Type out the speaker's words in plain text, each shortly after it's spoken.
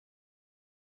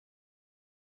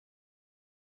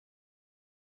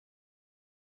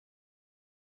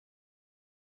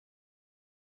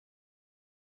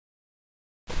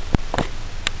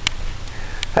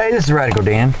Hey, this is Radical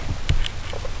Dan.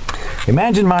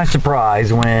 Imagine my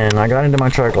surprise when I got into my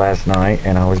truck last night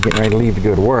and I was getting ready to leave to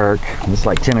go to work. It's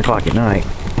like 10 o'clock at night.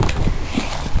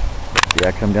 See,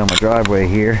 I come down my driveway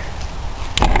here,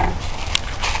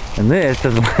 and this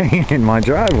is laying in my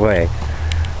driveway.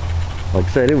 Like I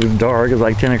said, it was dark. It was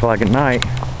like 10 o'clock at night.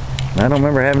 And I don't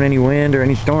remember having any wind or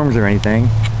any storms or anything.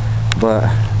 But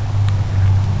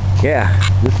yeah,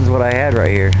 this is what I had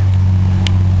right here.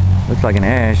 Looks like an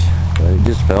ash, but it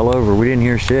just fell over. We didn't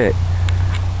hear shit.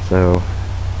 So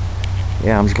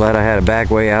yeah, I'm just glad I had a back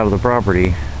way out of the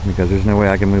property, because there's no way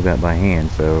I can move that by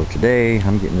hand. So today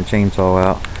I'm getting the chainsaw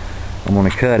out. I'm going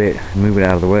to cut it and move it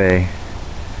out of the way.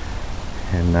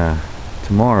 And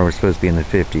tomorrow we're supposed to be in the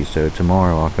 50s, so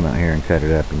tomorrow I'll come out here and cut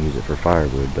it up and use it for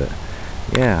firewood. But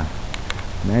yeah,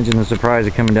 imagine the surprise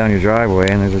of coming down your driveway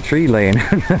and there's a tree laying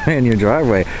in your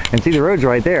driveway, and see, the road's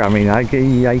right there. I mean,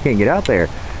 you can't get out there.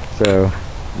 So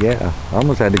yeah, I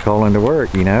almost had to call into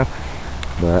work, you know.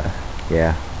 But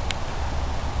yeah,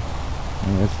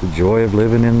 that's the joy of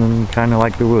living in kind of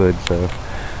like the woods. So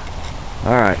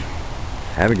alright,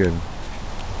 have a good one.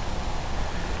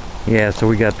 Yeah, so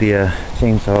we got the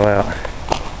chainsaw out,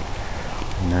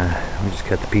 and we just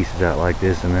cut the pieces out like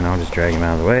this, and then I'll just drag them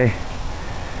out of the way,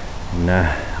 and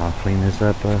I'll clean this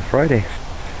up Friday.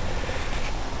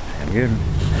 Have a good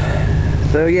one.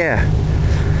 So yeah,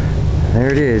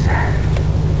 there it is.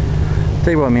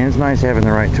 Tell you what, man, it's nice having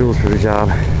the right tools for the job,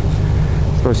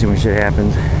 especially when shit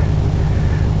happens.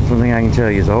 One thing I can tell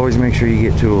you is always make sure you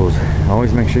get tools.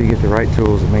 Always make sure you get the right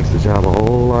tools. It makes the job a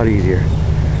whole lot easier.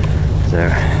 So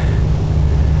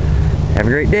have a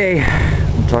great day.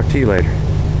 I'll talk to you later.